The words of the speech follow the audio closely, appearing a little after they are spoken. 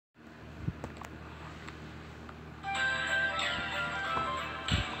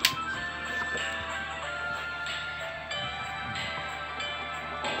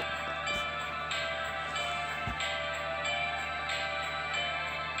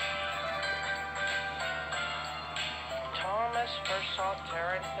first saw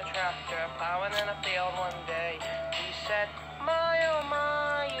Terrence the tractor plowing in a field one day. He said, "My, oh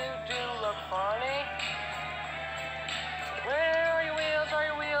my, you do look funny. Where are your wheels, are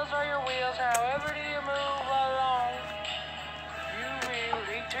your wheels, are your wheels? However do you move along? You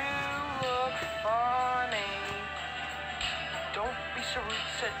really do look funny." "Don't be so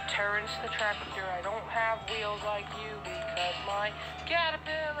rude," said Terrence the tractor. "I don't have wheels like you because my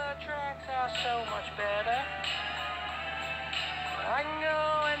caterpillar tracks are so much better. I can go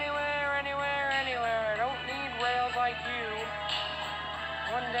anywhere, anywhere, anywhere. I don't need rails like you.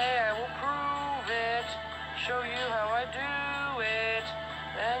 One day I will prove it, show you how I do it,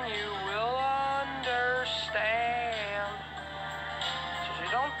 then you will understand." So you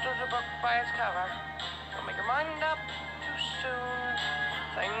don't judge a book by its cover. Don't make your mind up too soon.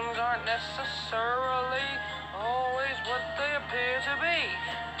 Things aren't necessarily always what they appear to be.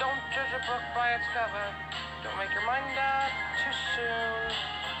 Don't judge a book by its cover. Don't make your mind up too soon.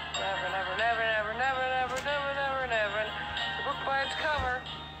 Never, never, never, never, never, never, never, never, never. The book by its cover.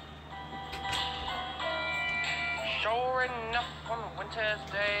 Sure enough, on winter's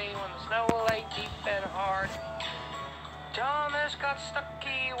day, when the snow lay deep and hard, Thomas got stuck,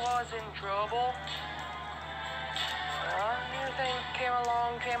 he was in trouble. Everything came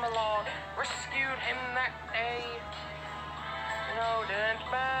along, rescued him that day. No, didn't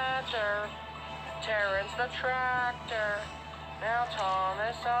matter. Terrence the tractor, now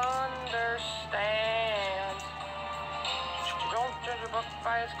Thomas understands. Don't judge a book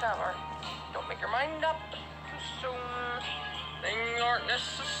by its cover. Don't make your mind up too soon. Things aren't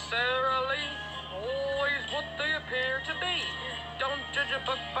necessarily always what they appear to be. Don't judge a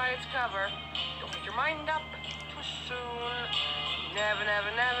book by its cover. Don't make your mind up too soon. Never, never,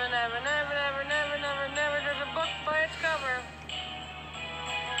 never, never, never, never, never, never, never judge a book by its cover.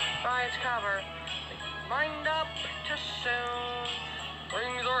 By its cover. Make your mind up too soon.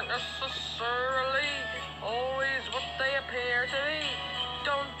 Things aren't necessarily always what they appear to be.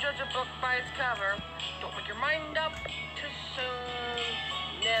 Don't judge a book by its cover. Don't make your mind up too soon.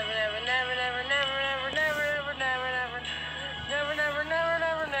 Never, never, never, never, never, never, never, never, never, never, never, never, never,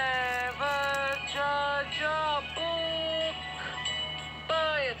 never, never judge a book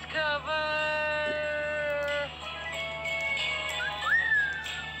by its cover.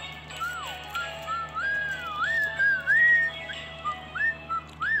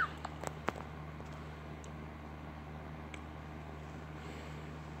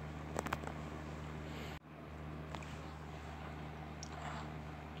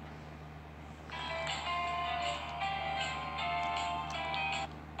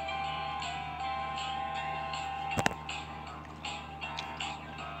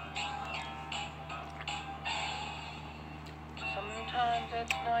 Sometimes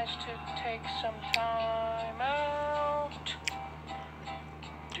it's nice to take some time out.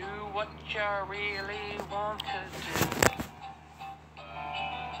 Do what you really want to do.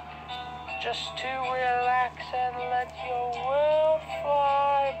 Just to relax and let your world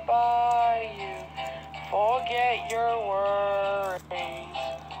fly by you. Forget your worries.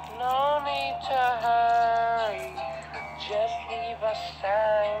 No need to hurry. Just leave a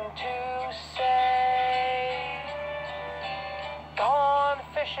sign to say, "Gone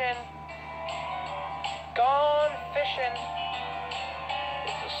fishing, gone fishing."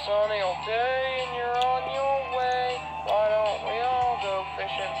 It's a sunny old day and you're on your way. Why don't we all go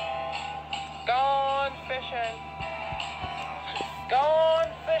fishing? Gone fishing,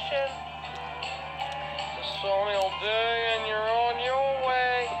 gone fishing. It's a sunny old day and you're on your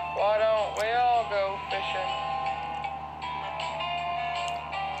way. Why don't we all go fishing?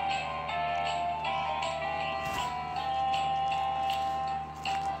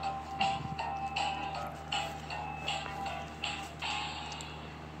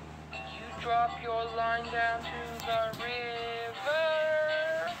 Drop your line down to the river,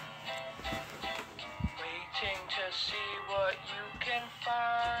 waiting to see what you can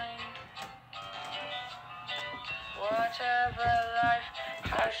find. Whatever life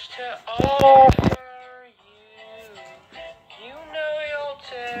has to offer you, you know you'll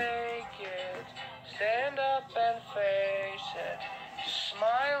take it. Stand up and face it,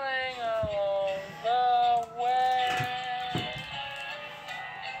 smiling along the way.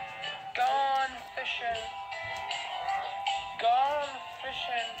 Gone fishing, gone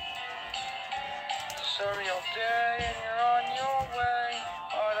fishing. It's a sunny old day and you're on your way.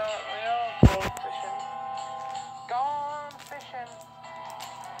 Why don't we all go fishing? Gone fishing,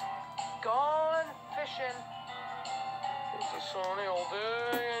 gone fishing. It's a sunny old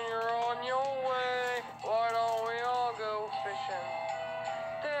day and you're on your way. Why don't we all go fishing?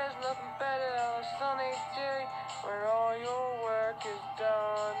 There's nothing better than a sunny day when all your way.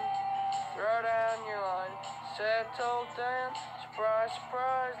 dance. Surprise,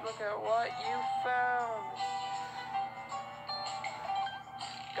 surprise, look at what you found.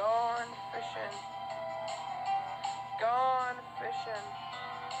 Gone fishing, gone fishing.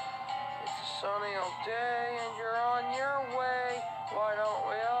 It's a sunny old day and you're on your way. Why don't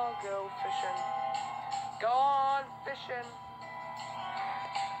we all go fishing? Gone fishing,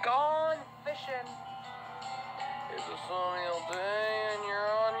 gone fishing. It's a sunny old day and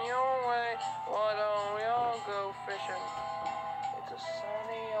you're on your way. Why don't we all go fishing? It's a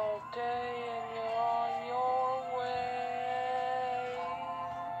sunny old day and you're on your way.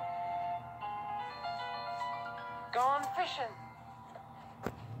 Gone fishing.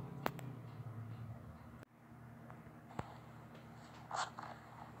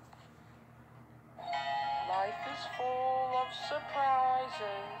 Life is full of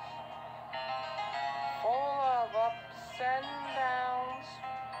surprises, full of ups and downs,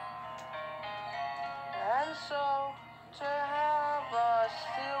 and so to have a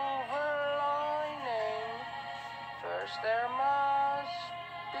silver lining, first there must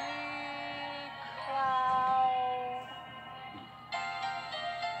be cloud.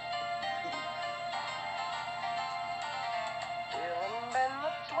 Bill and Ben,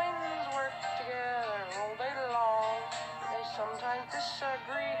 the twins, work together all day long. They sometimes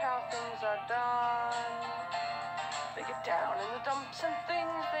disagree how things are done. They get down in the dumps and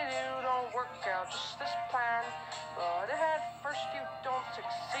things they do don't work out just as planned. But if at first you don't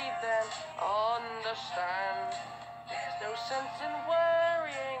succeed, then understand. There's no sense in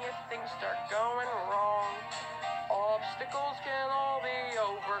worrying if things start going wrong. Obstacles can all be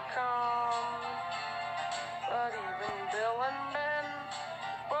overcome. But even Bill and Ben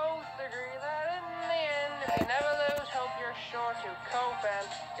both agree that in the end, if you never lose hope, you're sure to cope and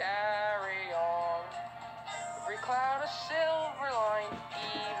carry on. Every cloud a silver line,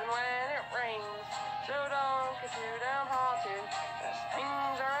 even when it rains. So don't get too downhearted, as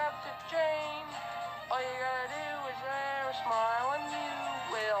things are apt to change. All you gotta do is wear a smile and you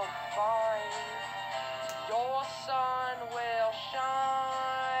will find your sun will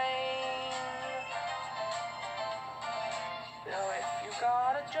shine. Now if you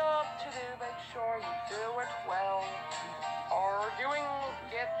got a job to do, make sure you do it well. Arguing will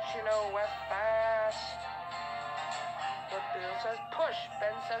get you nowhere fast. But Bill says push,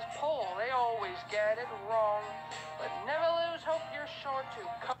 Ben says pull, they always get it wrong. But never lose hope, you're sure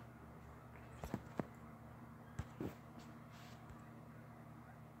to come.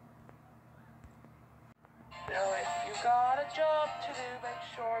 Now if you got a job to do, make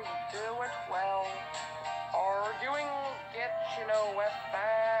sure you do it well. Arguing will get you nowhere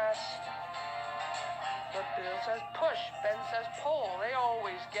fast. But Bill says push, Ben says pull, they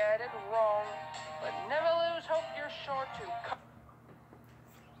always get it wrong. But never lose hope, you're sure to come.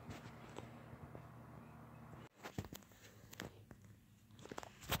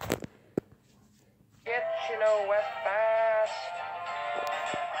 Get you nowhere fast.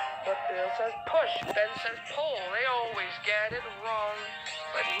 But Bill says push, Ben says pull, they always get it wrong.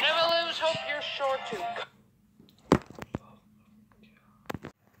 But never lose hope, you're sure to come.